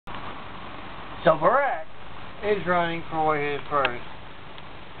So Barack is running for his first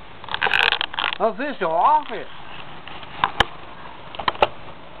official office.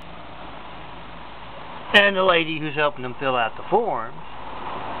 And the lady who's helping him fill out the forms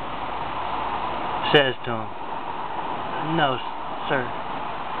says to him, "No, sir.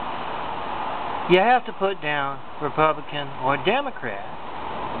 You have to put down Republican or Democrat.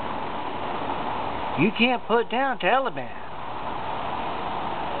 You can't put down Taliban."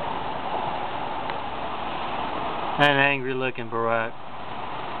 An angry looking Barack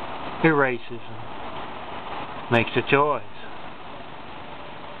erases and makes a choice.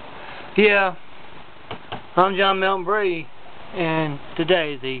 Yeah, I'm John Mb.Avi, and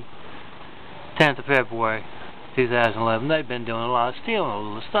today, the 10th of February, 2011, they've been doing a lot of stealing a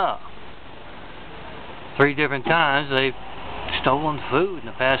little stuff. 3 different times they've stolen food in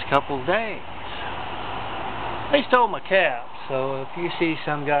the past couple of days. They stole my cap, so if you see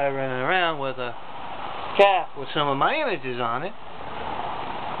some guy running around with a cap with some of my images on it,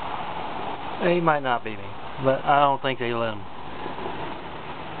 he might not be me, but I don't think they let him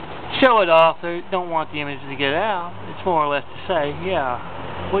show it off. They don't want the image to get out. It's more or less to say, yeah,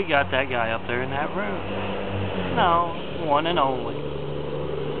 we got that guy up there in that room. No, one and only.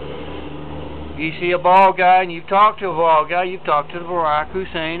 You see a bald guy and you've talked to a bald guy, you've talked to the Barack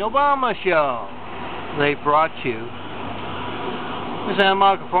Hussein Obama show. They brought you the Santa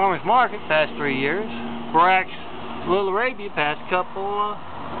Monica Farmers Market past 3 years, Barack's Little Arabia past couple,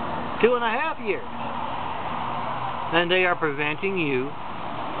 2.5 years. And they are preventing you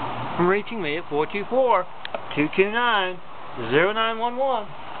from reaching me at 424-229-0911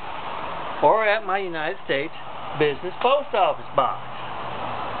 or at my United States Business Post Office box.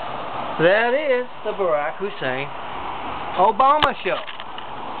 That is the Barack Hussein Obama show.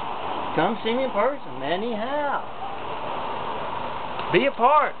 Come see me in person anyhow. Be a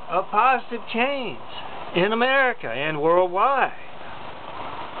part of positive change in America and worldwide.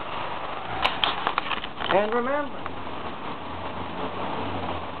 And remember,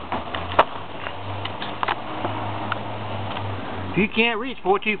 if you can't reach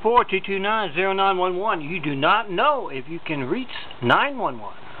 424-229-0911, you do not know if you can reach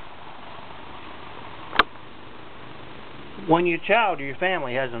 911. When your child or your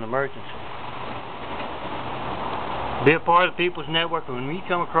family has an emergency. Be a part of the People's Network, and when you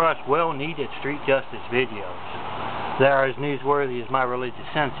come across well-needed street justice videos that are as newsworthy as my religious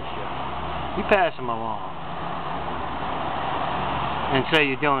censorship, you pass them along. And say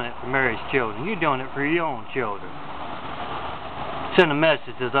you're doing it for Mary's children. You're doing it for your own children. Send a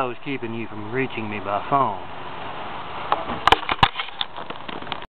message to those keeping you from reaching me by phone.